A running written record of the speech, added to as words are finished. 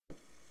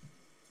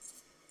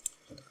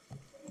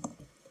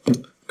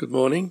Good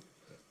morning.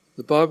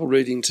 The Bible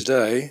reading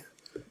today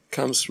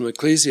comes from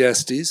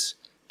Ecclesiastes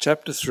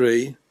chapter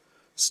 3,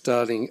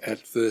 starting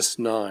at verse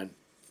 9.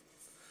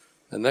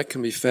 And that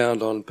can be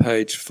found on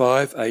page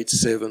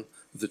 587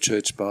 of the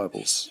Church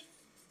Bibles.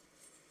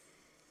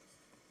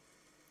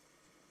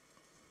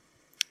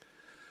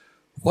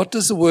 What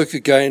does the worker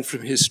gain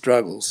from his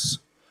struggles?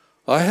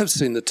 I have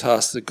seen the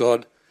task that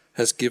God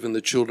has given the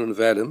children of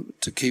Adam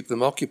to keep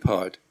them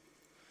occupied.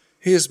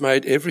 He has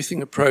made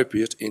everything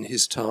appropriate in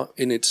its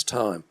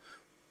time.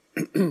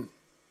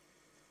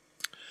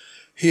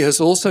 He has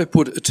also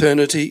put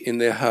eternity in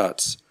their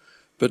hearts,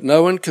 but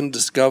no one can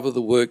discover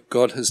the work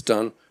God has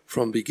done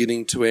from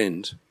beginning to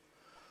end.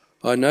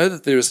 I know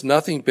that there is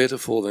nothing better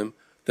for them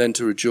than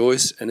to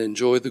rejoice and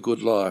enjoy the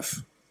good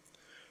life.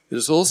 It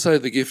is also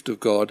the gift of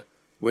God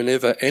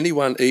whenever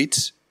anyone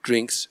eats,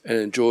 drinks, and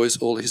enjoys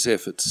all his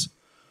efforts.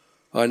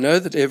 I know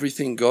that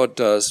everything God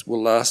does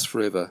will last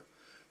forever.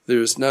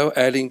 There is no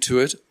adding to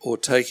it or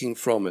taking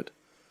from it.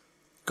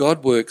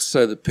 God works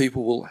so that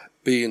people will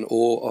be in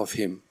awe of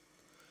him.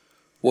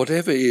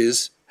 Whatever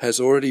is has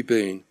already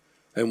been,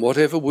 and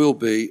whatever will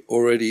be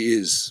already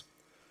is.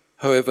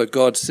 However,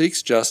 God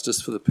seeks justice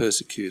for the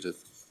persecuted.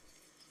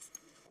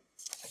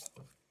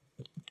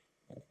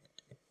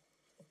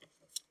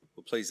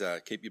 Well, please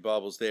keep your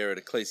Bibles there at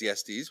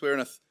Ecclesiastes. We're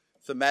in a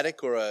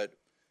thematic or a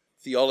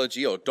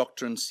theology or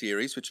doctrine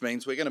series, which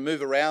means we're going to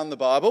move around the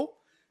Bible.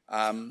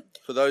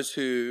 For those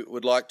who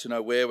would like to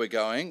know where we're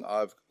going,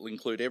 I'll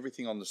include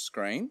everything on the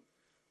screen,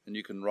 and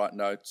you can write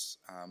notes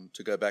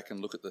to go back and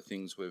look at the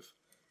things we've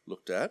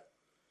looked at.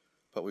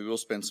 But we will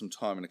spend some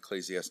time in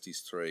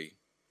Ecclesiastes 3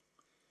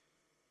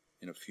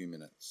 in a few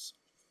minutes.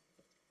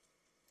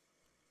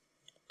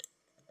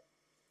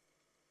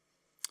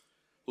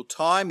 Well,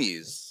 time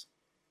is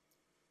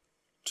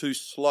too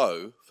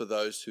slow for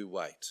those who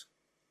wait,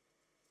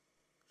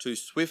 too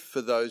swift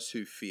for those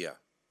who fear,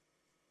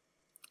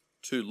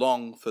 too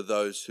long for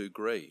those who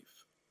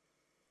grieve,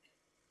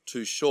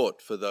 too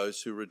short for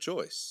those who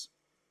rejoice.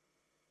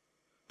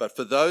 But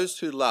for those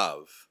who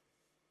love,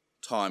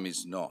 time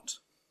is not.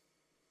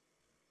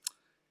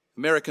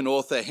 American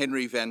author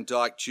Henry Van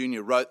Dyke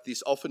Jr. wrote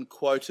this often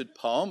quoted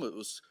poem. It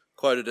was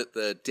quoted at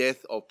the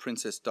death of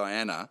Princess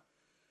Diana.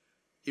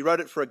 He wrote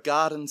it for a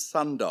garden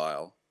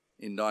sundial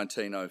in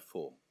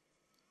 1904.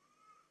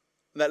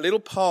 And that little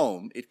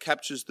poem, it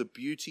captures the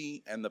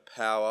beauty and the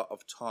power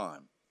of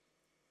time.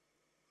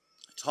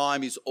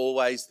 Time is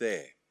always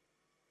there.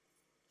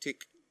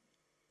 Tick,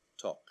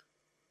 tock.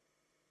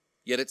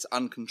 Yet it's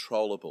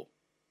uncontrollable.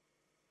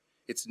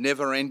 It's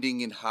never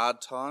ending in hard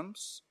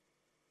times.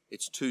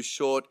 It's too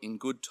short in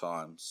good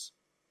times.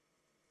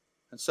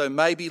 And so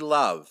maybe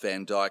love,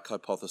 Van Dyke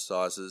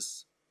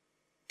hypothesises,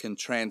 can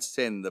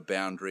transcend the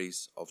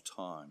boundaries of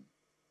time.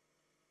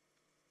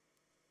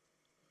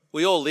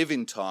 We all live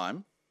in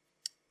time,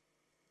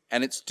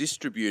 and it's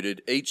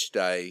distributed each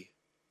day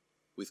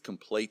with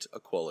complete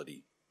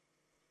equality.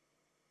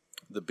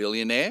 The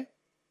billionaire,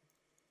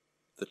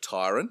 the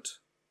tyrant,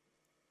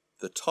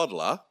 the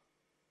toddler,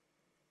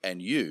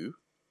 and you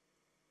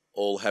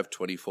all have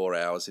 24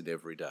 hours in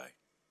every day.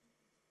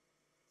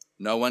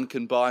 No one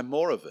can buy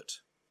more of it.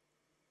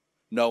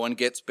 No one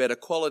gets better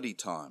quality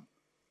time.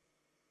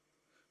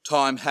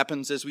 Time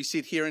happens as we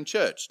sit here in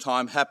church.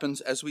 Time happens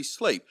as we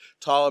sleep.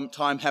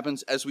 Time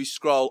happens as we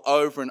scroll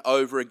over and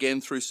over again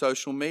through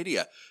social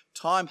media.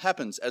 Time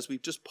happens as we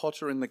just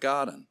potter in the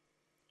garden.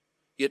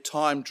 Yet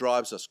time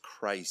drives us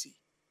crazy.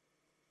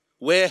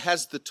 Where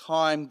has the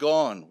time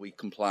gone, we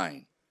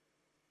complain.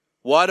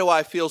 Why do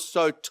I feel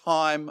so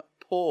time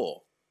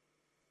poor?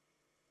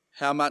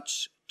 How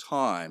much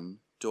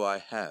time do I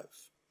have?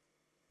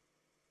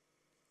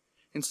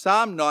 In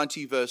Psalm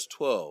 90 verse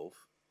 12,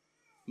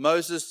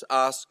 Moses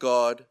asked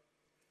God,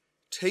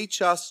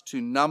 "Teach us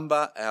to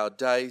number our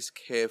days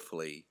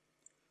carefully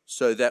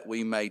so that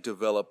we may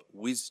develop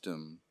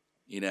wisdom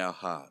in our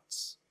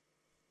hearts."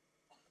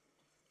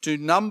 To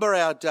number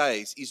our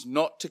days is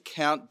not to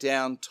count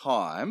down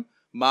time,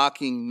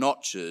 marking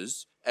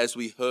notches as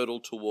we hurtle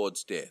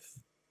towards death.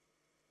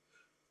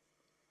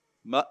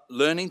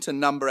 Learning to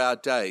number our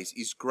days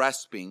is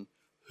grasping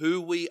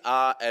who we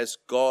are as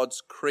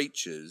God's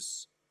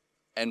creatures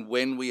and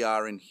when we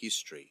are in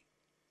history.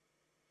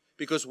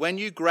 Because when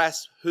you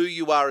grasp who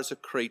you are as a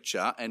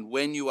creature and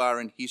when you are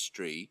in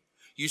history,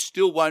 you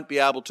still won't be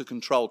able to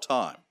control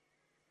time,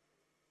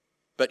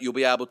 but you'll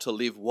be able to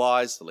live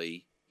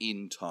wisely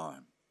in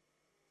time.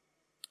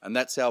 And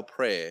that's our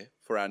prayer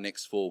for our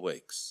next 4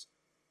 weeks.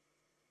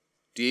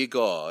 Dear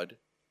God,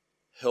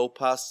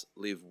 help us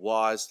live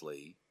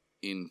wisely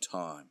in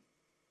time.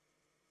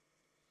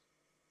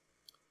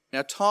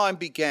 Now, time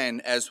began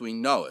as we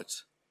know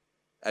it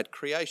at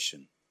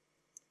creation.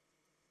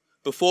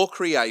 Before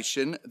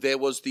creation, there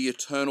was the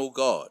eternal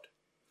God,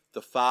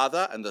 the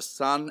Father and the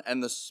Son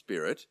and the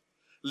Spirit,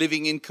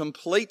 living in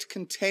complete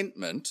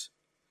contentment,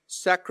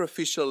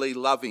 sacrificially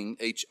loving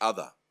each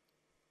other.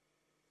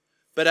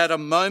 But at a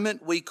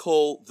moment we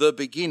call the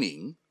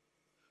beginning,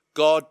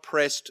 God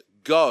pressed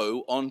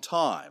go on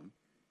time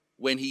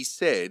when he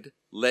said,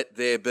 "Let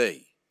there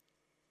be."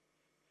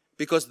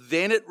 because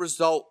then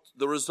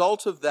the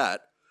result of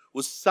that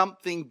was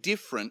something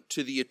different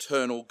to the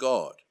eternal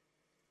God.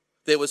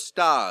 There were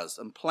stars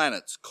and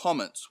planets,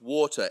 comets,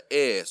 water,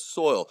 air,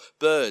 soil,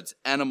 birds,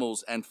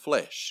 animals, and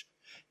flesh.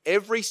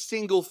 Every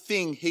single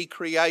thing he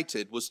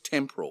created was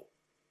temporal.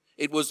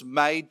 It was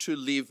made to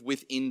live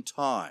within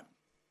time.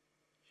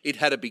 It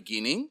had a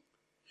beginning.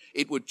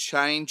 It would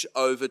change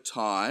over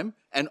time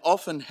and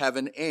often have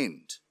an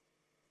end.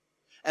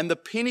 And the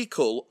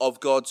pinnacle of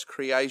God's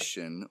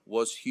creation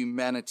was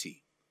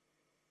humanity.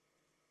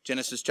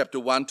 Genesis chapter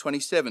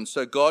 1:27.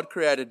 So God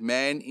created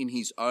man in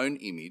his own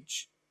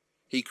image.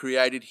 He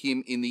created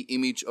him in the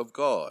image of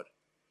God.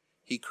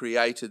 He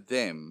created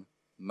them,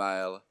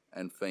 male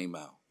and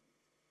female.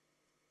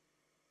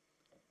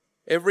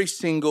 Every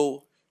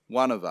single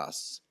one of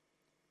us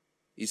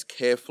is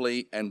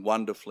carefully and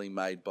wonderfully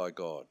made by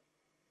God.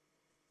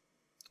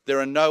 There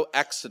are no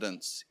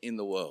accidents in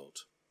the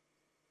world.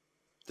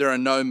 There are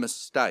no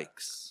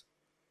mistakes.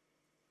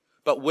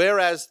 But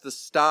whereas the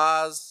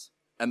stars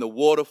and the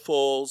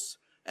waterfalls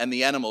and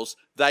the animals,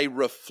 they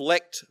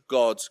reflect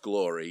God's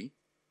glory,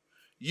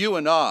 you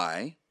and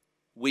I,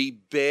 we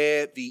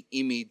bear the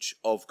image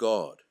of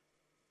God.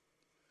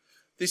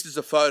 This is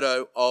a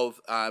photo of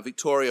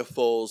Victoria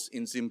Falls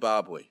in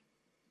Zimbabwe.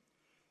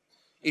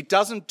 It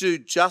doesn't do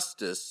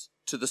justice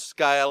to the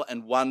scale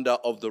and wonder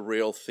of the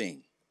real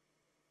thing,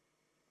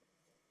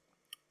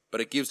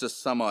 but it gives us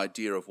some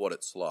idea of what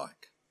it's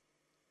like.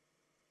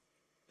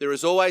 There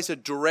is always a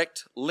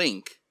direct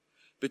link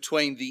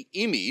between the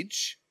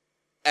image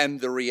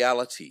and the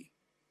reality.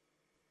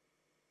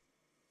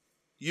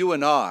 You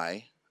and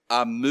I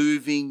are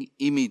moving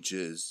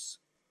images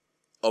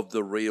of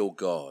the real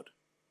God.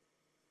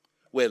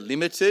 We're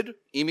limited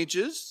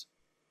images.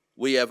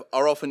 We are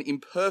often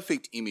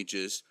imperfect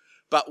images.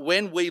 But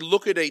when we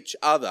look at each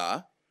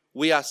other,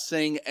 we are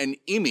seeing an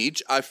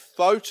image, a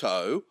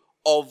photo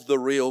of the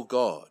real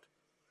God.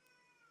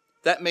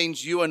 That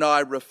means you and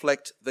I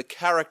reflect the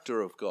character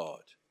of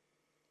God,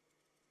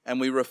 and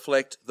we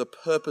reflect the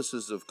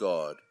purposes of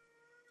God,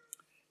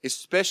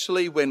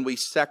 especially when we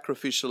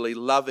sacrificially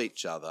love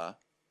each other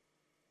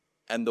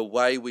and the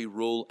way we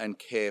rule and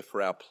care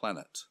for our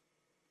planet.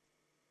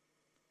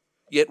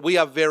 Yet we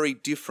are very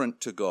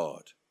different to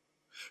God.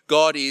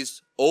 God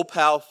is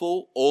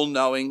all-powerful,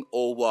 all-knowing,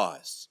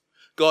 all-wise.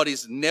 God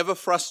is never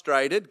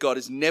frustrated. God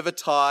is never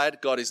tired.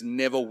 God is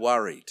never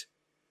worried.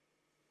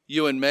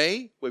 You and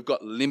me, we've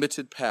got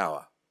limited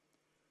power.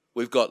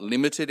 We've got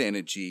limited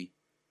energy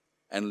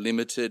and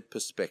limited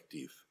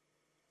perspective.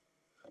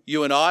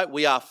 You and I,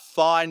 we are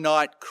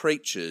finite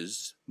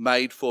creatures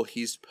made for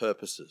his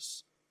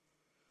purposes.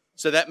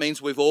 So that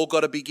means we've all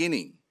got a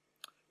beginning.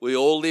 We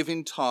all live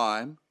in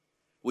time.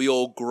 We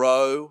all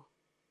grow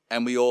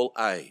and we all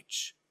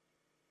age.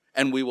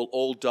 And we will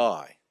all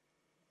die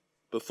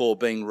before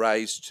being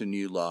raised to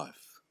new life.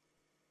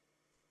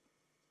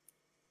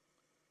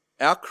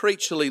 Our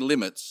creaturely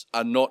limits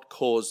are not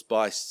caused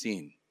by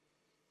sin,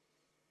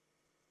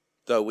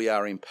 though we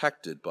are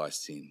impacted by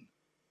sin.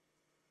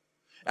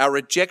 Our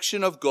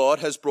rejection of God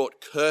has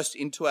brought curse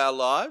into our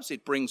lives.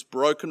 It brings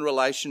broken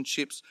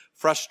relationships,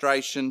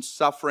 frustration,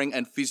 suffering,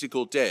 and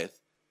physical death.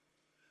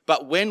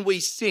 But when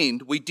we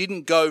sinned, we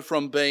didn't go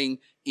from being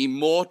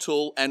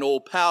immortal and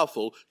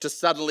all-powerful to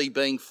suddenly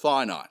being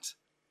finite.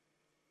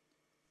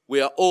 We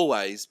are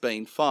always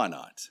being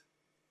finite.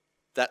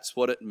 That's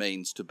what it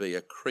means to be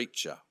a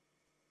creature.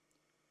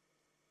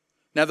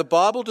 Now, the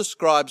Bible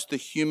describes the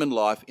human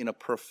life in a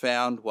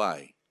profound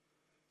way.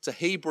 It's a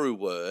Hebrew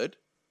word.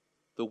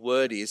 The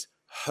word is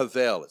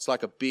havel. It's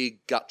like a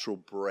big guttural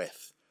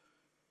breath.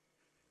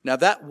 Now,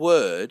 that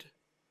word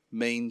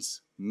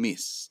means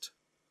mist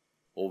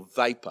or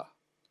vapor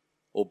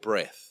or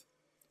breath.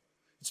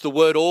 It's the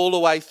word all the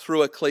way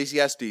through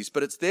Ecclesiastes,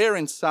 but it's there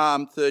in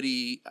Psalm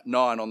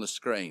 39 on the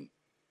screen.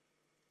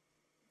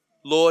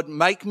 Lord,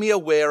 make me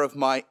aware of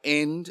my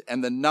end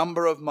and the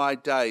number of my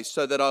days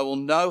so that I will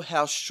know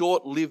how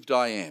short-lived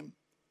I am.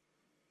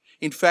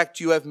 In fact,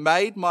 you have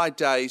made my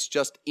days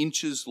just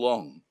inches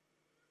long.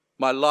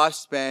 My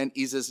lifespan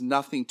is as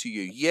nothing to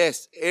you.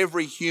 Yes,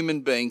 every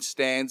human being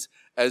stands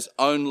as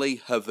only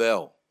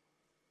havel,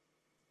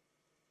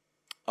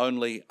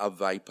 only a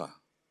vapor.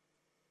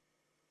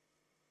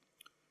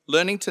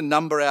 Learning to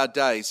number our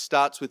days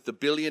starts with the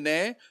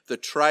billionaire, the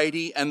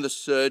tradie and the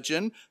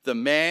surgeon, the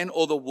man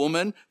or the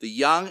woman, the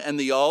young and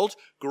the old,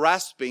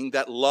 grasping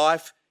that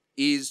life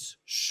is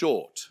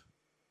short.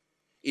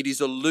 It is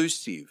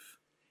elusive.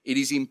 It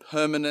is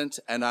impermanent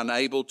and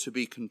unable to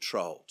be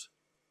controlled.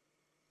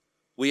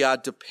 We are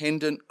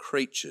dependent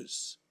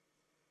creatures.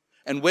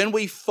 And when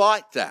we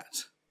fight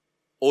that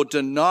or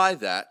deny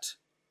that,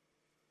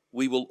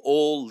 we will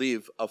all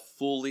live a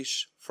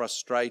foolish,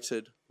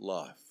 frustrated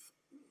life.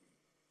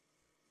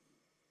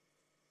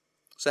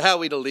 So how are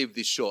we to live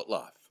this short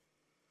life?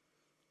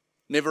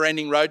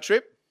 Never-ending road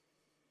trip?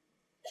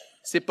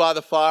 Sit by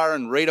the fire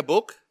and read a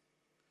book?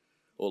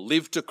 Or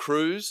live to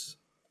cruise?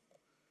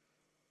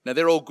 Now,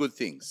 they're all good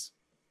things,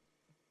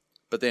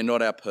 but they're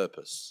not our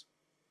purpose.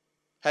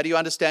 How do you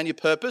understand your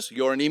purpose?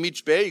 You're an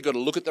image bearer. You've got to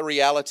look at the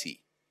reality.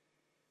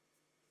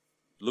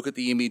 Look at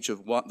the image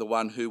of the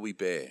one who we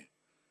bear.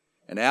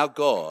 And our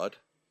God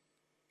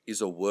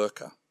is a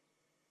worker.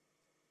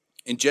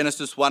 In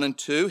Genesis 1 and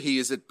 2,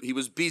 he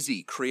was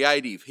busy,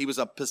 creative. He was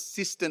a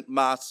persistent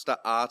master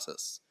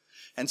artist.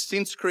 And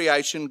since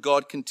creation,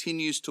 God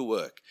continues to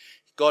work.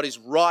 God is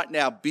right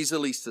now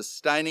busily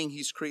sustaining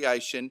his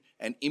creation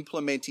and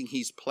implementing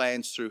his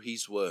plans through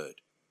his word.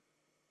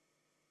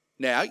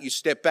 Now, you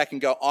step back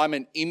and go, I'm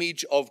an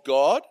image of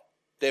God,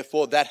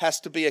 therefore that has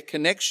to be a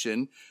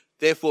connection.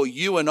 Therefore,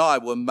 you and I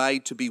were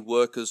made to be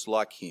workers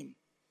like him.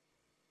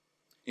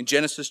 In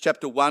Genesis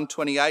chapter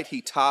 1:28,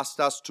 he tasked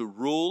us to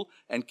rule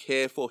and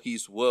care for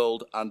his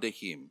world under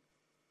him.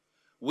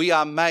 We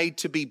are made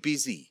to be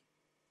busy.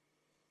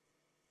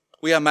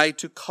 We are made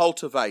to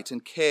cultivate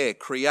and care,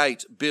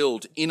 create,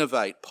 build,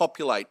 innovate,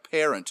 populate,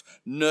 parent,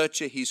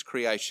 nurture his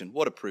creation.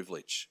 What a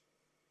privilege.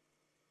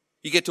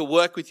 You get to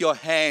work with your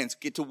hands,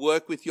 get to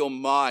work with your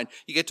mind.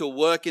 You get to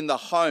work in the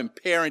home,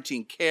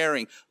 parenting,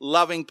 caring,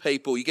 loving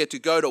people. You get to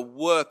go to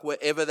work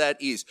wherever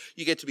that is.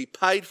 You get to be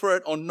paid for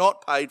it or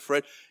not paid for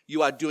it.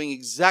 You are doing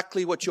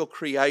exactly what you're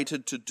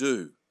created to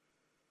do.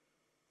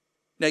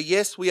 Now,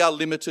 yes, we are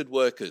limited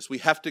workers. We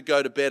have to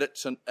go to bed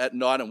at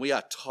night and we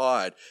are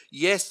tired.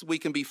 Yes, we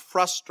can be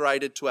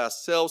frustrated to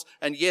ourselves,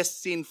 and yes,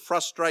 sin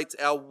frustrates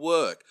our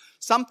work.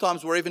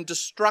 Sometimes we're even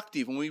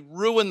destructive and we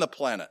ruin the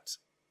planet.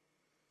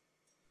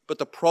 But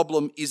the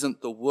problem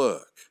isn't the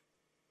work,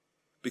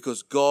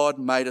 because God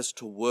made us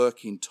to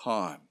work in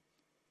time.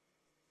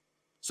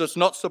 So it's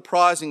not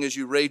surprising as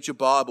you read your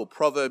Bible,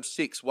 Proverbs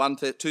 6,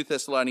 2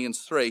 Thessalonians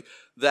 3,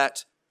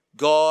 that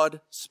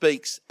God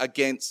speaks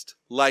against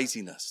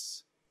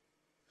laziness.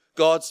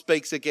 God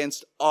speaks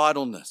against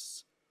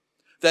idleness.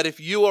 That if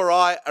you or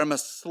I are a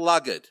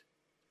sluggard,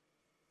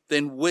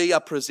 then we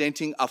are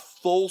presenting a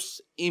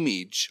false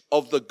image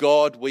of the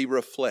God we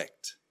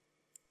reflect.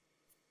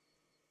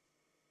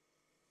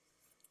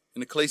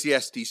 In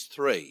Ecclesiastes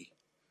 3,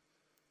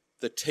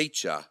 the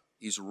teacher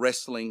is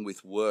wrestling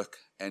with work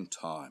and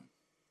time.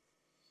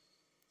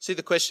 See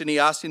the question he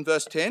asks in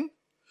verse 10?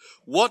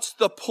 What's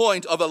the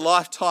point of a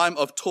lifetime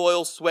of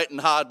toil, sweat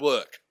and hard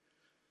work?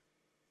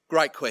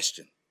 Great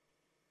question.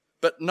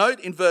 But note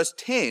in verse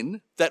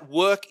 10 that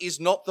work is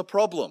not the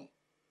problem.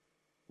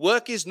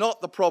 Work is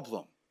not the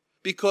problem,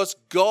 because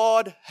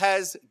God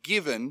has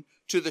given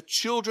to the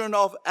children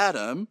of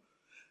Adam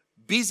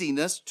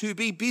busyness to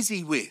be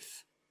busy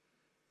with.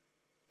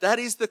 That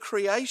is the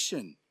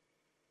creation.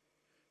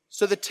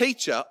 So the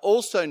teacher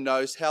also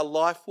knows how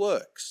life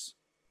works.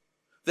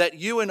 That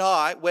you and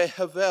I, we're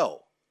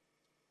Havel.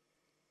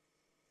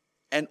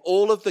 And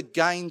all of the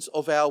gains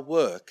of our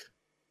work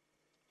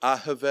are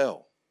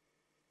Havel.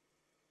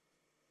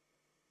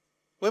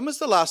 When was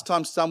the last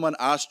time someone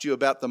asked you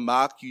about the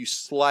mark you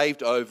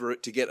slaved over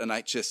it to get an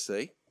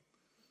HSC?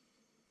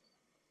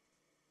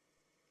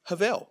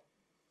 Havel.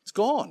 It's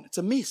gone. It's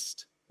a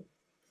mist.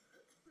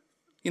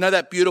 You know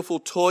that beautiful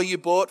toy you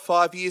bought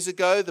 5 years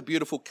ago, the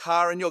beautiful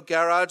car in your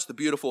garage, the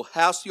beautiful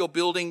house you're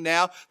building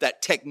now,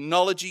 that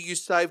technology you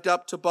saved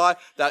up to buy,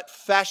 that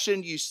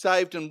fashion you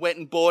saved and went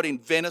and bought in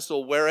Venice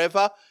or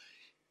wherever?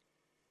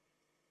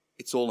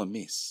 It's all a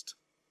mist.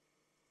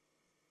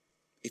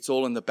 It's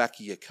all in the back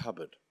of your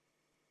cupboard.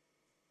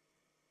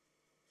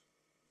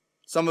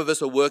 Some of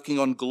us are working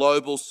on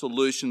global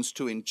solutions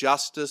to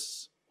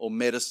injustice or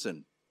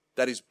medicine.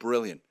 That is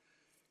brilliant.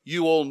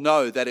 You all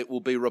know that it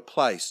will be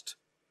replaced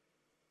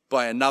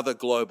by another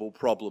global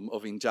problem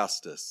of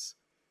injustice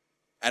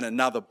and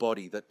another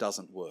body that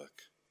doesn't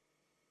work.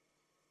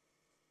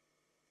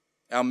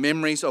 Our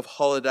memories of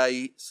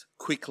holidays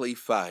quickly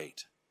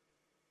fade.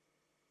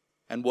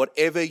 And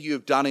whatever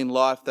you've done in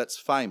life that's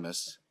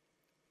famous,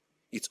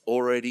 it's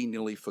already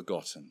nearly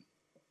forgotten.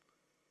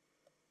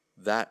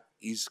 That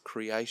is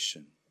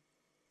creation.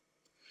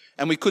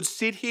 And we could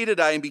sit here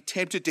today and be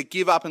tempted to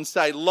give up and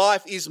say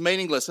life is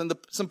meaningless. And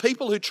some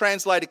people who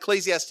translate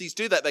Ecclesiastes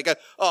do that. They go,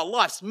 oh,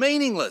 life's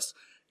meaningless.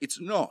 It's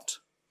not.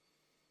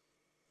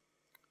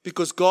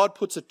 Because God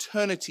puts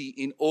eternity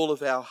in all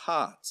of our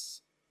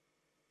hearts.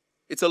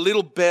 It's a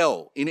little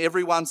bell in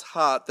everyone's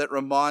heart that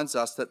reminds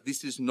us that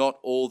this is not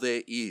all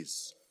there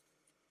is.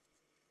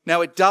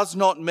 Now, it does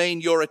not mean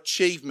your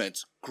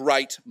achievements,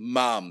 great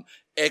mum,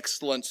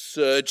 excellent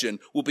surgeon,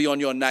 will be on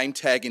your name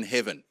tag in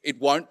heaven. It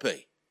won't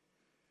be.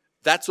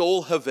 That's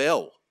all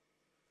Havel.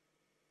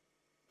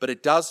 But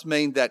it does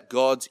mean that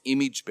God's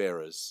image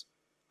bearers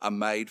are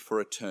made for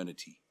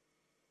eternity.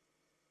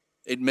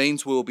 It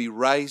means we'll be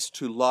raised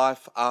to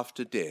life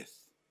after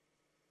death.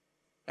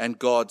 And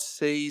God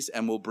sees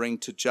and will bring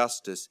to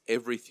justice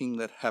everything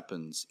that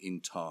happens in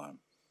time.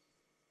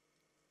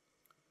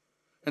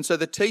 And so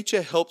the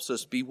teacher helps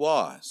us be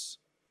wise.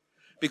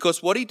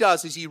 Because what he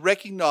does is he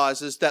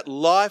recognizes that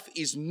life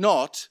is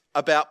not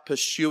about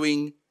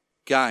pursuing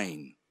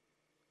gain.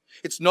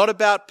 It's not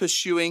about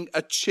pursuing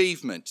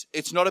achievement.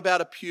 It's not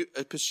about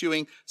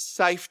pursuing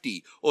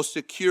safety or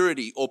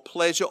security or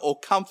pleasure or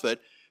comfort,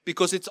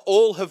 because it's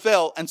all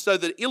Havel. And so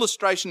the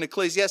illustration in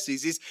Ecclesiastes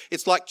is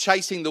it's like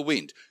chasing the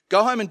wind.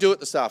 Go home and do it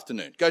this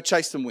afternoon. Go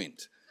chase some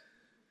wind.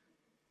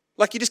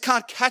 Like you just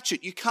can't catch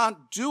it. You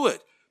can't do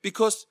it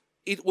because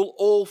it will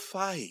all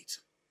fade.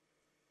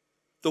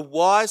 The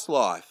wise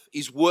life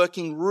is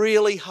working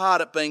really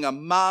hard at being a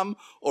mum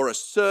or a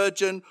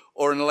surgeon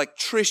or an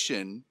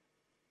electrician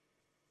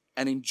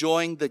and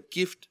enjoying the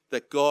gift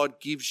that God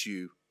gives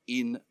you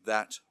in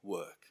that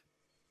work.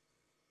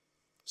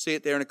 See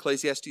it there in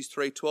Ecclesiastes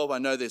 3:12. I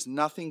know there's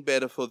nothing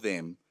better for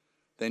them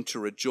than to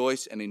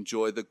rejoice and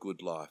enjoy the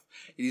good life.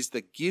 It is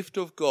the gift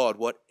of God,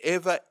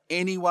 whatever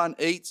anyone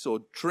eats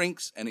or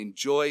drinks and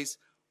enjoys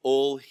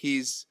all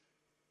his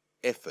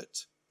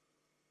effort.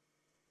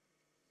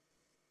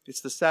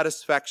 It's the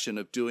satisfaction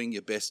of doing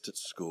your best at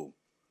school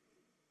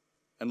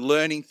and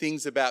learning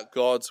things about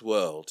God's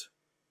world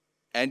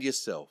and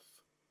yourself.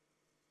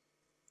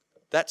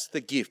 That's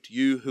the gift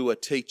you who are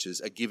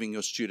teachers are giving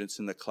your students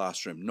in the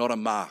classroom, not a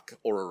mark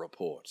or a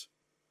report.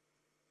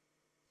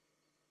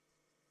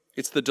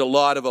 It's the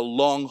delight of a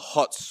long,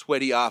 hot,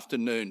 sweaty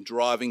afternoon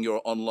driving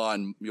your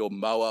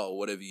mower or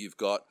whatever you've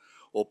got,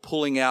 or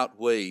pulling out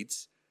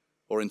weeds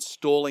or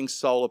installing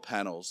solar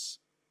panels,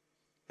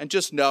 and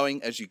just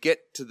knowing as you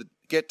get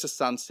to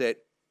sunset,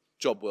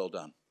 job well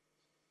done.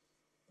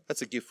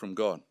 That's a gift from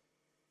God.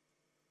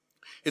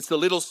 It's the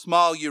little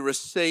smile you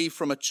receive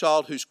from a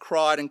child who's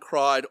cried and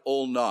cried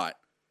all night.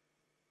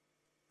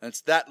 And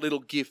it's that little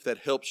gift that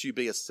helps you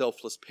be a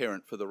selfless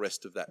parent for the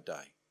rest of that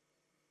day.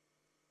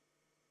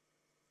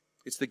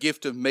 It's the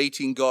gift of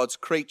meeting God's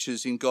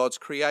creatures in God's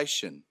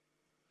creation.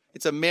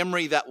 It's a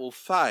memory that will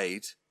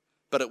fade,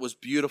 but it was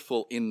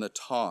beautiful in the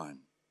time.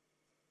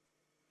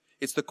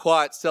 It's the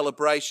quiet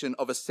celebration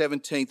of a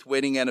 17th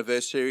wedding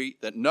anniversary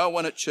that no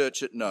one at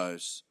church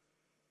knows,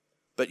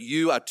 but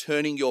you are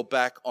turning your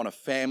back on a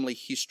family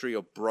history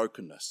of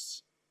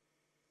brokenness,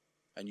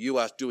 and you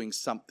are doing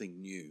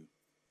something new.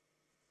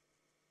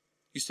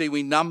 You see,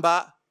 we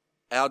number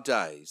our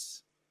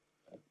days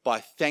by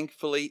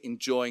thankfully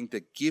enjoying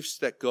the gifts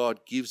that God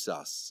gives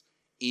us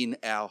in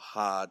our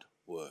hard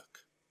work.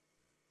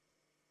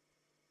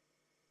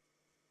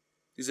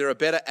 Is there a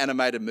better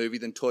animated movie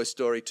than Toy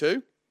Story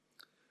 2?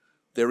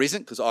 There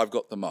isn't, because I've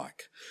got the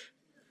mic.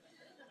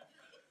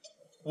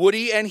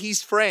 Woody and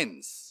his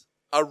friends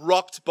are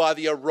rocked by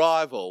the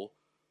arrival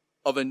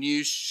of a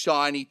new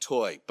shiny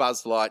toy,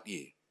 Buzz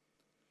Lightyear.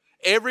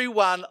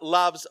 Everyone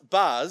loves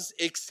Buzz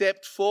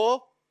except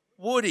for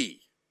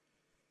Woody,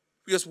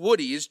 because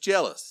Woody is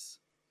jealous.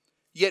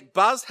 Yet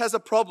Buzz has a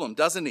problem,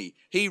 doesn't he?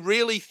 He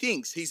really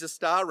thinks he's a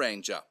Star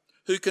Ranger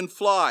who can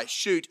fly,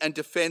 shoot, and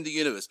defend the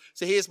universe.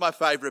 So here's my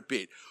favourite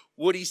bit.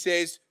 Woody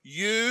says,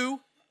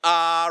 "You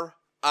are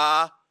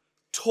a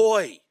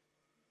toy.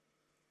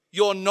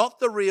 You're not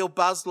the real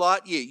Buzz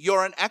Lightyear.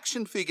 You're an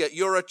action figure.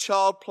 You're a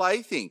child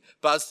plaything."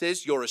 Buzz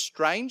says, "You're a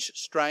strange,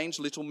 strange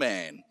little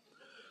man."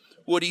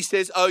 Woody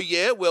says, "Oh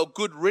yeah, well,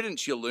 good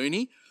riddance, you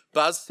loony."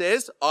 Buzz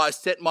says, "I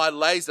set my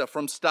laser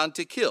from stun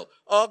to kill."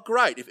 "Oh,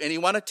 great. If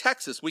anyone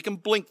attacks us, we can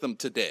blink them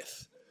to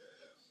death."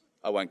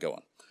 I won't go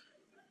on.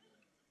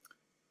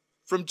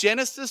 From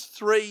Genesis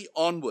 3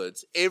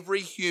 onwards,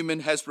 every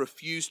human has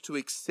refused to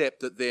accept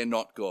that they're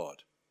not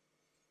God.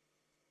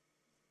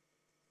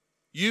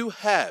 You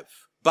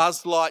have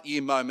Buzz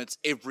Lightyear moments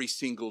every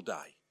single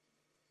day.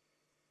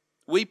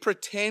 We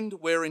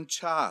pretend we're in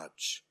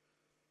charge.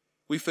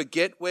 We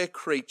forget we're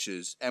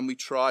creatures and we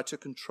try to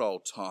control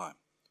time.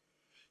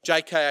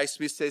 J.K.A.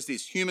 Smith says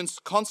this: humans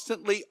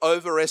constantly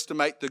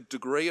overestimate the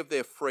degree of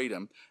their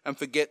freedom and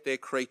forget they're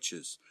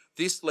creatures.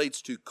 This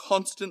leads to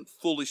constant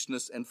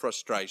foolishness and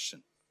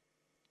frustration.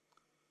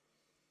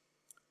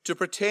 To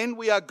pretend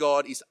we are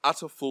God is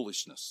utter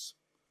foolishness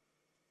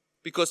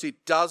because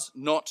it does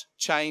not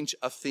change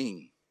a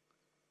thing.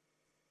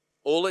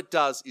 All it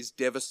does is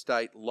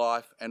devastate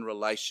life and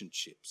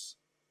relationships.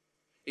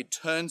 It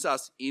turns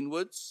us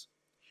inwards,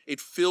 it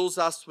fills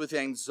us with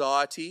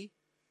anxiety,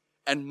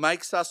 and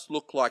makes us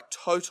look like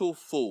total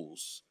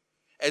fools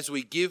as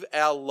we give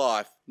our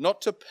life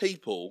not to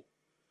people,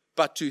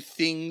 but to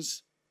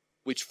things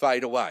which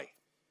fade away.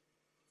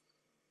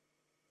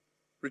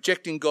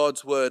 Rejecting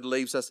God's word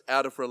leaves us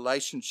out of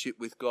relationship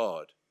with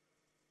God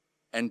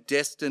and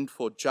destined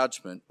for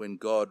judgment when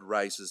God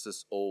raises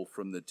us all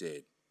from the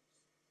dead.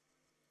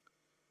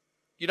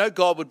 You know,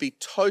 God would be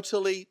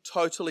totally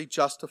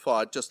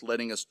justified just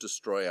letting us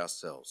destroy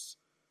ourselves.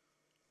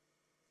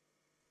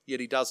 Yet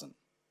he doesn't.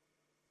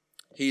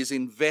 He is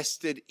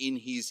invested in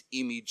his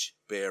image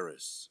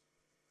bearers.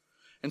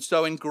 And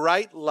so in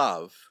great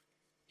love,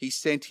 he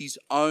sent his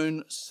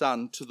own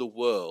son to the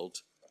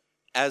world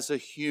as a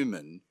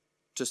human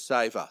to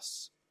save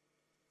us.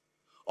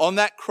 On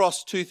that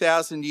cross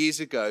 2,000 years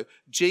ago,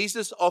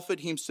 Jesus offered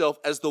himself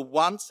as the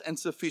once and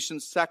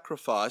sufficient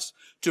sacrifice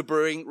to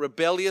bring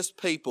rebellious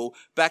people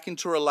back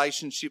into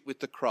relationship with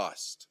the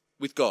Creator.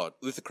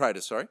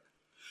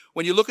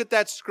 When you look at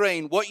that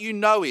screen, what you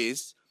know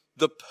is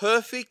the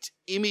perfect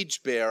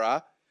image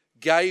bearer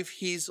gave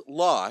his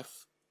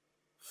life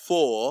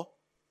for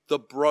the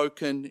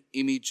broken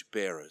image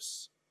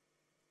bearers.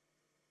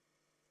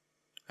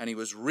 and he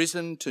was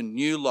risen to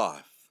new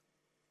life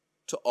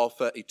to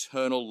offer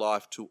eternal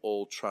life to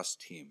all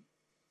trust him.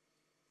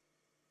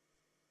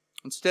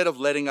 Instead of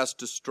letting us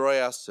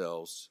destroy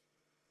ourselves,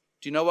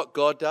 do you know what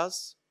God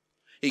does?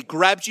 He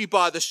grabs you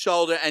by the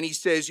shoulder and he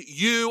says,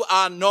 you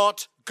are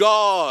not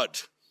God.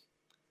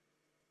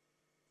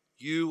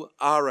 You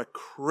are a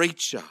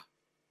creature.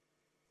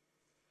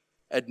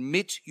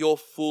 Admit your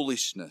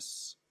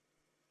foolishness.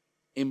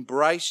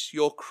 Embrace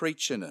your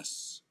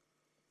creatureness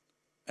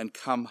and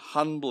come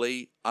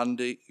humbly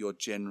under your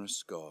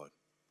generous God.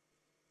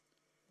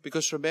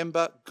 Because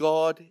remember,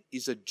 God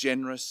is a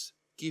generous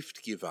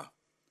gift giver.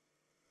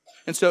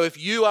 And so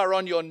if you are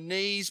on your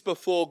knees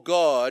before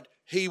God,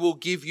 he will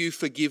give you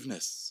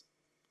forgiveness.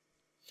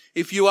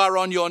 If you are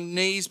on your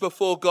knees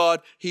before God,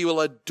 he will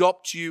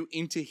adopt you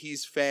into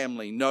his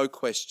family, no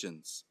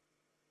questions.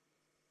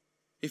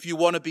 If you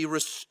want to be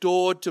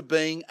restored to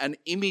being an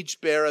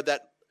image bearer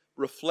that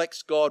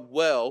reflects God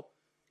well,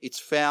 it's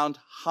found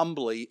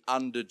humbly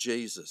under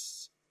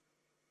Jesus.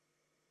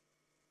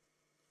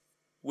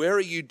 Where are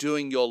you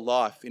doing your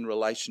life in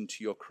relation to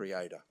your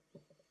Creator?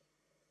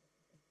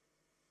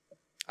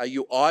 Are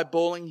you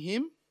eyeballing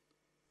him,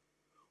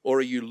 or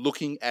are you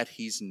looking at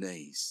his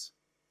knees?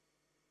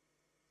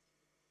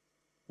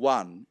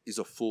 One is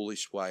a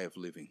foolish way of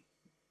living.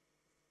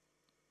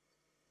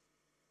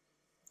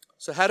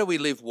 So how do we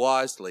live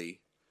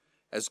wisely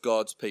as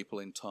God's people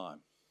in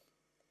time?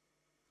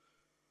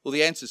 Well,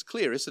 the answer is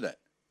clear, isn't it?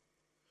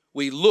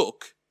 We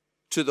look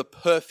to the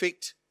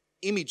perfect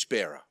image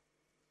bearer.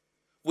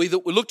 We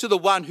look to the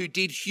one who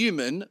did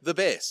human the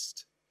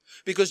best.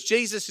 Because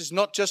Jesus is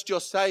not just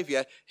your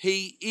Saviour,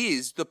 he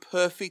is the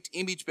perfect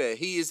image bearer.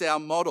 He is our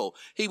model.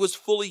 He was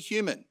fully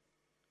human.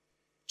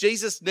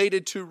 Jesus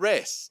needed to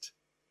rest.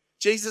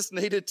 Jesus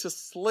needed to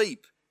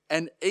sleep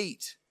and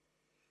eat.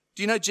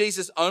 Do you know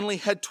Jesus only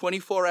had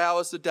 24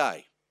 hours a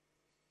day?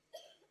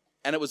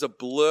 And it was a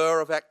blur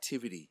of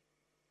activity.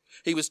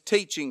 He was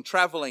teaching,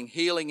 traveling,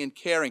 healing and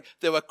caring.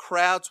 There were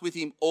crowds with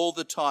him all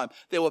the time.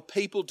 There were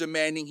people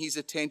demanding his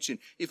attention.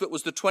 If it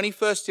was the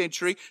 21st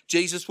century,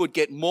 Jesus would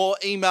get more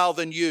email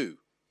than you.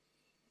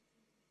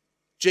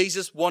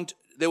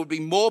 There would be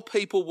more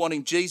people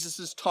wanting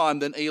Jesus' time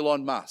than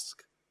Elon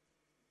Musk.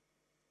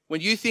 When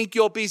you think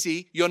you're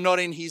busy, you're not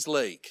in his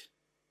league.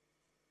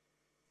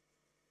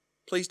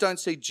 Please don't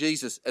see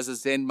Jesus as a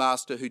Zen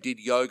master who did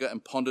yoga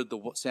and pondered the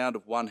sound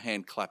of one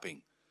hand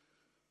clapping.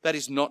 That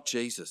is not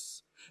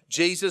Jesus.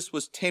 Jesus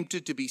was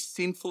tempted to be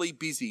sinfully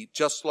busy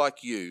just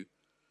like you,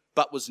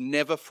 but was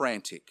never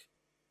frantic,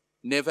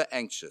 never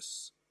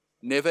anxious,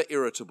 never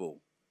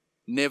irritable,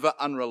 never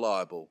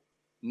unreliable,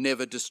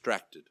 never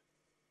distracted.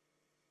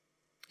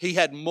 He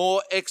had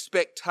more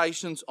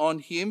expectations on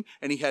him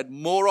and he had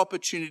more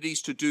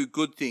opportunities to do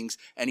good things,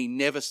 and he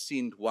never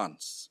sinned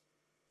once.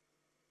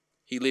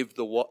 He lived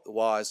the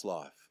wise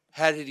life.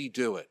 How did he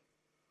do it?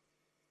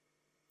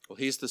 Well,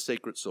 here's the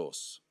secret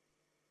sauce.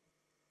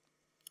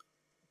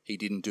 He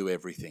didn't do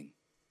everything.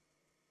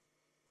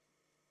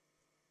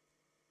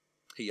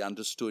 He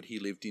understood he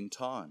lived in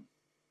time.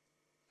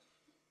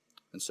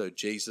 And so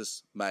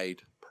Jesus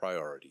made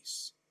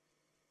priorities,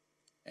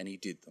 and he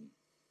did them.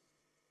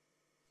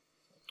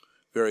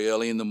 Very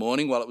early in the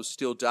morning, while it was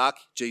still dark,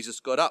 Jesus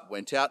got up,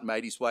 went out,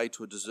 made his way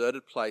to a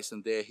deserted place,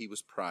 and there he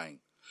was praying.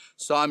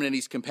 Simon and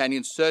his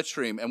companions searched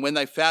for him, and when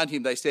they found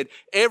him, they said,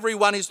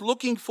 "Everyone is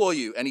looking for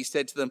you." And he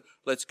said to them,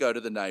 "Let's go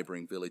to the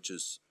neighbouring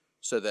villages,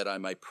 so that I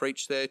may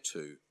preach there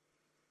too.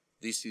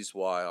 This is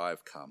why I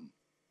have come."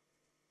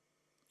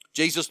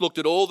 Jesus looked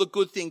at all the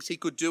good things he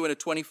could do in a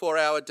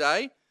 24-hour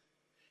day.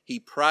 He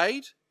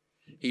prayed,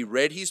 he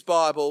read his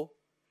Bible,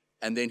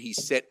 and then he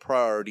set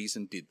priorities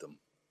and did them.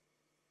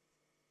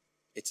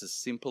 It's as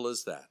simple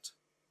as that.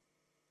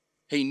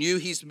 He knew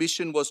his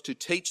mission was to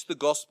teach the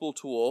gospel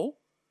to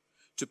all,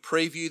 to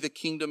preview the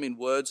kingdom in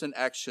words and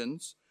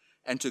actions,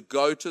 and to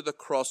go to the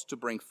cross to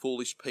bring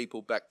foolish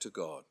people back to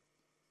God.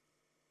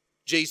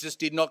 Jesus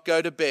did not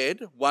go to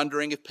bed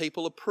wondering if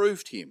people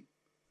approved him.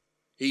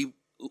 He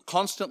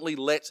constantly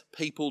let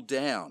people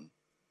down.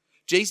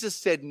 Jesus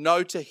said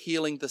no to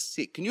healing the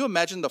sick. Can you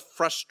imagine the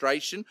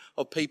frustration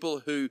of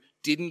people who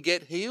didn't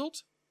get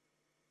healed?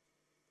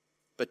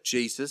 But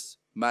Jesus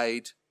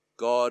made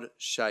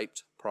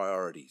God-shaped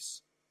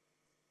priorities,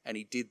 and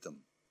he did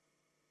them.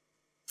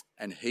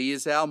 And he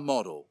is our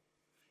model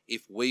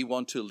if we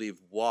want to live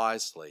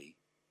wisely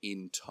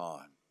in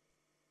time.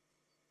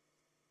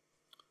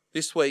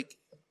 This week,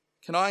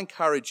 can I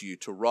encourage you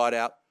to write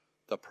out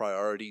the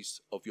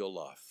priorities of your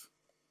life?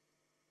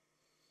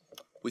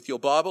 With your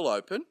Bible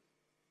open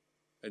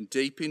and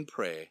deep in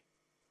prayer,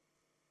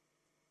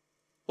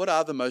 what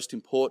are the most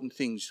important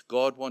things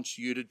God wants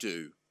you to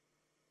do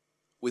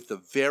with the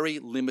very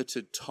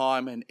limited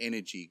time and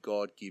energy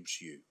God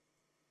gives you?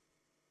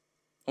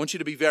 I want you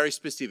to be very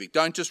specific.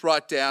 Don't just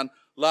write down,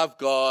 love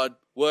God,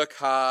 work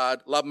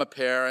hard, love my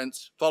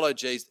parents, follow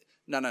Jesus.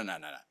 No.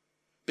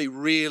 Be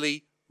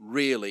really,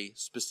 really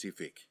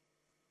specific.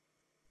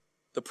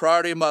 The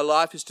priority of my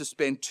life is to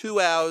spend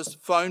 2 hours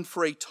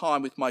phone-free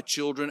time with my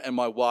children and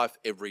my wife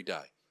every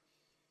day.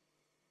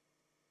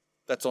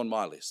 that's on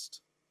my list.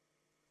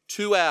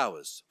 2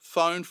 hours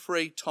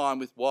phone-free time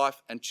with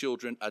wife and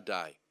children a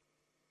day.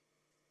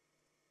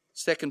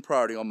 Second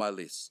priority on my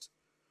list.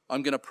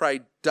 I'm going to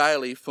pray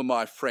daily for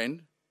my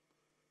friend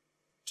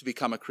to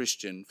become a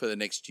Christian for the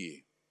next year.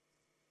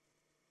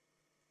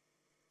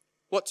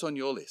 What's on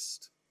your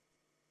list?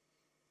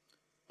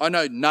 I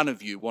know none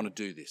of you want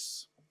to do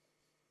this.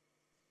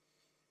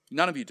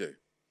 None of you do.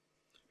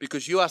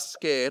 Because you are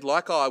scared,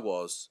 like I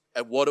was,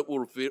 at what it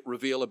will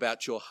reveal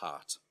about your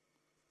heart.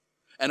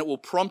 And it will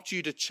prompt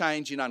you to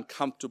change in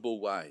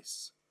uncomfortable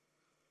ways.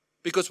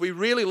 Because we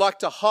really like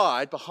to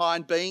hide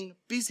behind being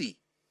busy.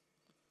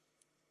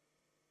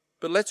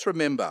 But let's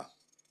remember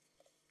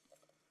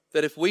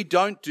that if we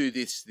don't do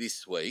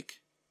this week,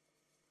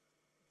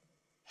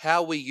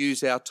 how we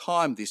use our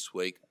time this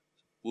week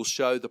will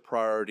show the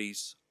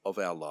priorities of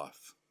our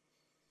life.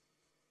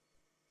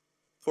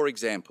 For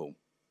example,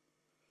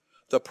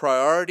 the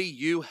priority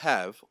you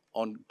have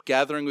on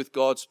gathering with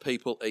God's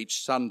people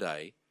each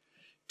Sunday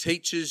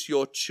teaches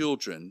your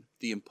children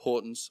the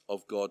importance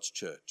of God's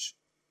church.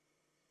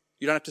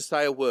 You don't have to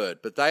say a word,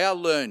 but they are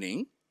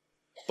learning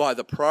by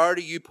the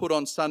priority you put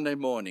on Sunday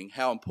morning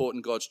how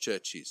important God's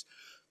church is.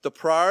 The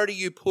priority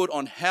you put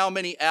on how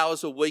many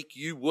hours a week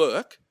you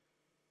work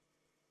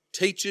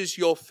teaches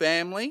your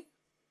family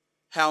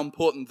how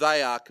important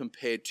they are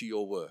compared to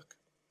your work.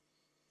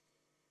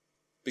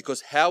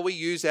 Because how we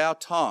use our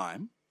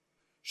time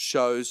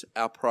shows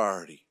our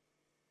priority.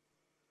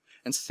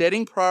 And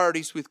setting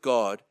priorities with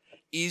God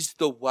is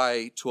the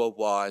way to a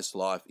wise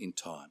life in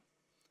time.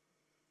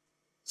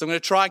 So I'm going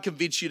to try and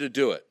convince you to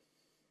do it.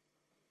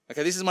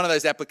 Okay, this is one of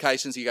those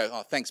applications you go,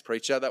 oh, thanks,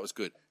 preacher, that was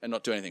good, and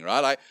not do anything,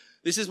 right?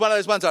 This is one of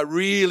those ones I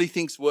really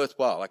think's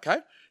worthwhile, okay?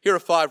 Here are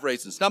 5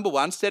 reasons. Number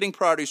 1, setting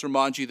priorities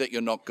reminds you that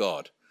you're not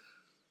God.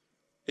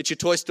 It's your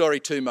Toy Story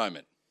 2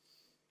 moment.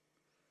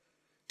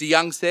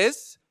 DeYoung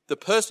says, the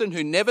person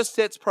who never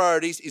sets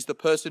priorities is the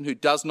person who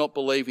does not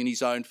believe in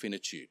his own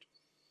finitude.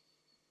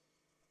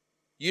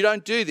 You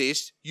don't do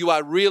this, you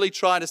are really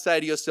trying to say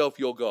to yourself,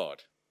 you're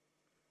God.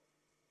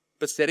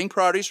 But setting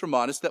priorities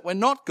remind us that we're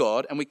not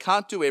God and we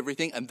can't do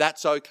everything, and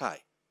that's okay.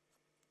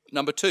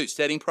 Number 2,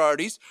 setting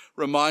priorities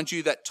remind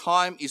you that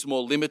time is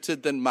more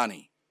limited than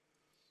money.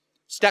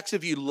 Stacks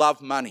of you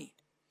love money.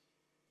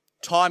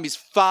 Time is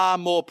far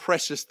more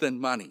precious than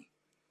money.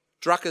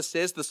 Drucker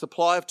says the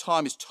supply of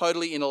time is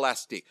totally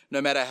inelastic.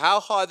 No matter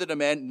how high the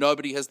demand,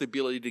 nobody has the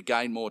ability to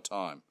gain more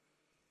time.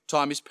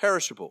 Time is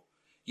perishable.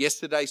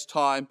 Yesterday's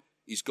time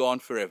is gone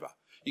forever.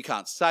 You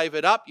can't save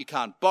it up, you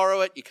can't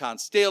borrow it, you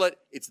can't steal it.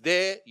 It's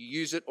there, you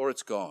use it, or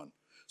it's gone.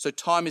 So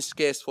time is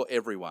scarce for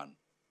everyone.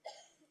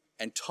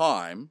 And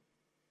time,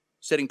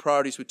 setting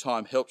priorities with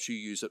time, helps you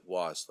use it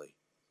wisely.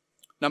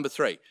 Number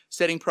 3,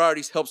 setting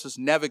priorities helps us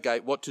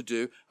navigate what to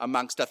do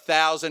amongst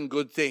 1,000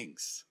 good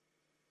things.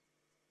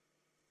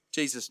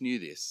 Jesus knew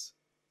this.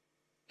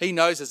 He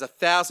knows there's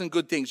 1,000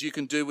 good things you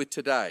can do with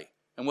today.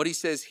 And what he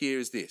says here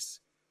is this: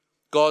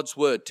 God's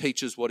word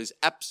teaches what is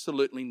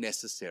absolutely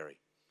necessary.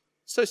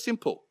 So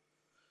simple.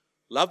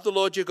 Love the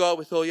Lord your God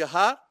with all your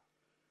heart.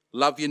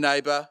 Love your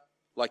neighbour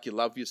like you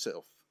love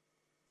yourself.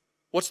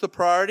 What's the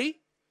priority?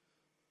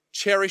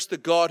 Cherish the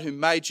God who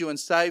made you and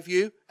saved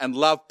you, and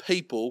love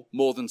people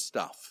more than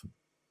stuff.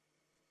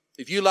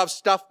 If you love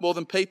stuff more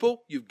than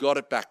people, you've got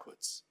it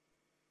backwards.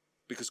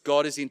 Because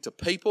God is into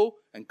people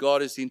and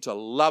God is into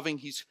loving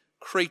his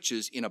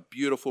creatures in a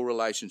beautiful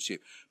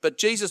relationship. But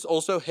Jesus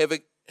also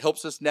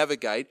helps us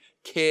navigate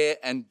care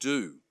and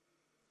do.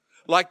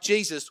 Like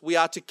Jesus, we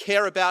are to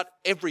care about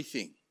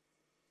everything.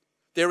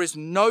 There is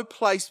no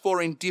place for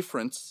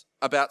indifference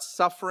about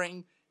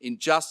suffering,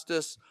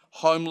 injustice,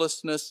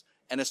 homelessness,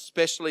 and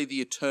especially the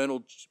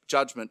eternal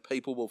judgment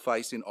people will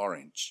face in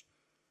Orange.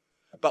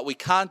 But we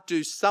can't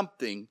do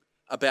something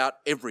about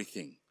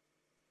everything.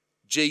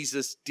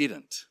 Jesus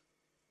didn't.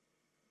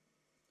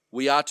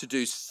 We are to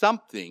do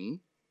something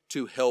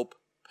to help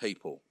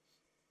people.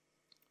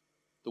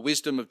 The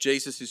wisdom of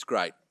Jesus is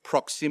great.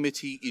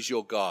 Proximity is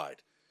your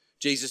guide.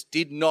 Jesus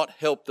did not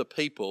help the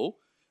people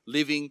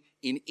living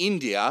in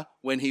India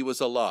when he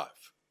was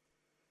alive.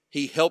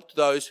 He helped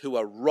those who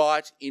are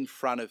right in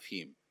front of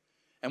him.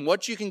 And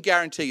what you can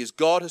guarantee is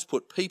God has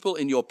put people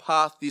in your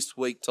path this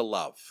week to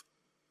love.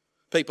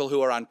 People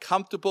who are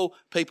uncomfortable,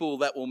 people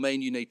that will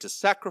mean you need to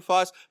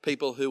sacrifice,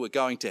 people who are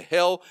going to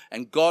hell,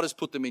 and God has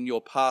put them in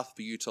your path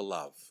for you to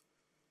love.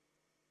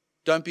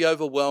 Don't be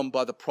overwhelmed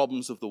by the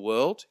problems of the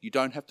world. You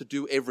don't have to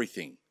do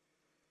everything.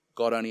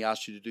 God only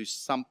asks you to do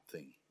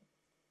something.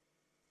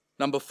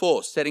 Number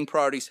 4, setting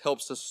priorities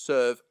helps us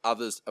serve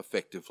others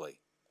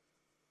effectively.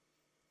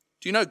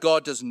 Do you know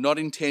God does not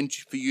intend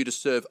for you to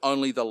serve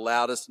only the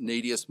loudest,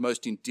 neediest,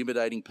 most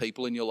intimidating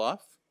people in your life?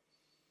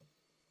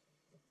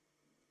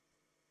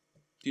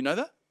 Do you know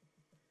that?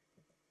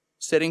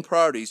 Setting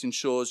priorities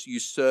ensures you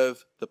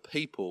serve the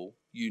people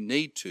you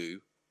need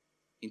to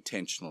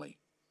intentionally.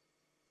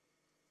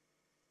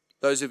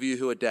 Those of you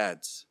who are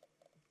dads,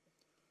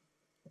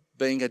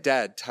 being a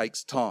dad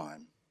takes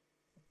time.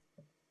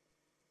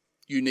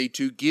 You need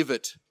to give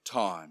it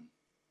time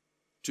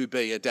to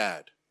be a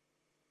dad.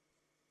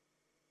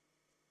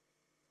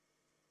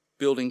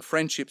 building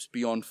friendships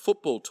beyond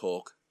football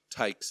talk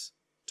takes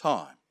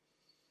time.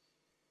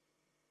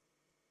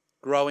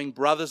 Growing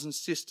brothers and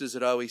sisters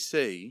at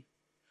OEC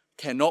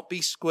cannot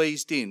be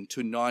squeezed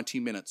into 90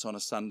 minutes on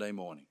a Sunday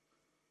morning.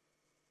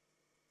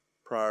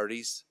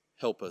 Priorities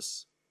help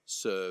us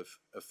serve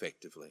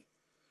effectively.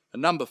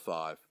 And number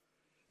 5,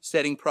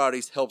 setting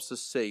priorities helps us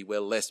see we're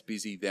less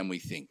busy than we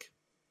think.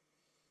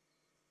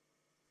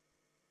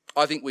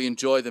 I think we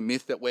enjoy the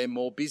myth that we're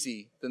more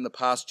busy than the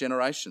past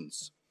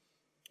generations.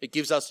 It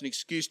gives us an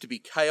excuse to be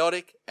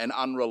chaotic and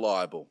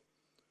unreliable.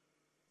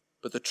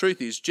 But the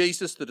truth is,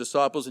 Jesus, the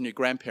disciples, and your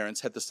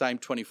grandparents had the same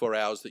 24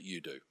 hours that you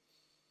do.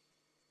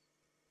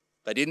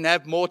 They didn't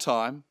have more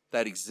time. They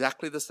had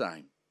exactly the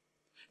same.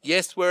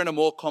 Yes, we're in a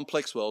more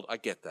complex world. I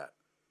get that.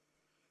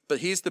 But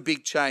here's the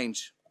big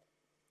change.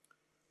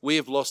 We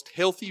have lost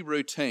healthy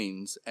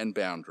routines and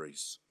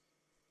boundaries.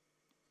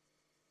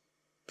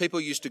 People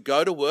used to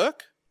go to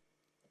work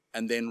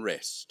and then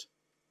rest.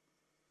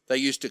 They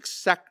used to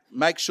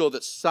make sure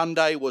that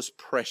Sunday was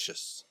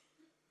precious.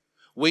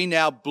 We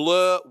now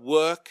blur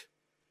work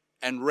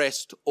and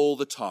rest all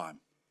the time.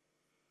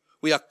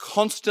 We are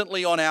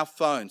constantly on our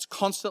phones,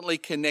 constantly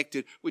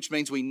connected, which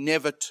means we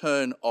never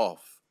turn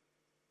off.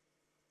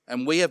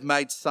 And we have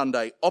made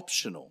Sunday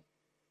optional,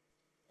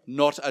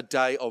 not a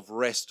day of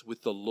rest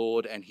with the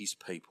Lord and his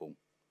people.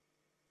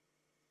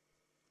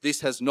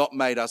 This has not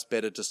made us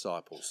better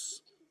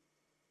disciples.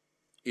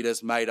 It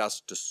has made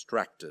us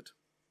distracted.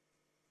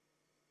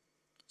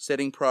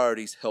 Setting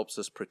priorities helps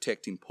us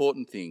protect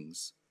important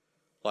things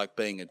like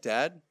being a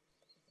dad,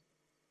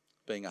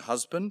 being a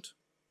husband,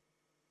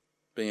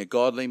 being a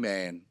godly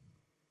man,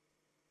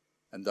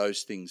 and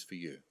those things for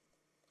you.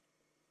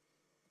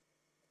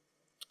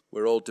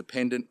 We're all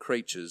dependent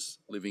creatures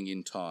living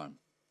in time.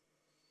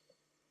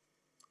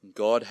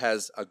 God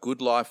has a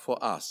good life for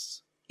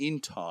us in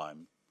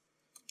time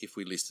if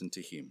we listen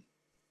to him.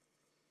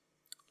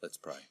 Let's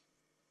pray.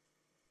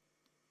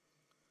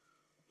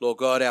 Lord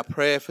God, our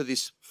prayer for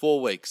this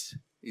 4 weeks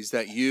is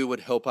that you would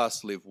help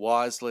us live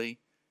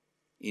wisely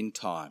in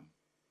time.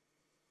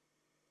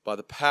 By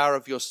the power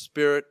of your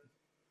Spirit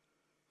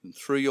and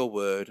through your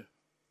word,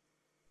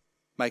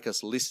 make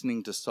us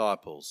listening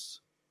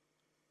disciples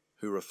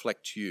who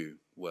reflect you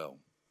well.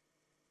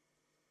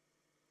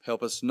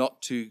 Help us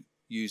not to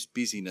use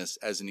busyness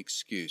as an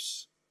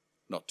excuse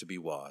not to be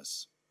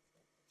wise.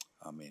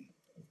 Amen.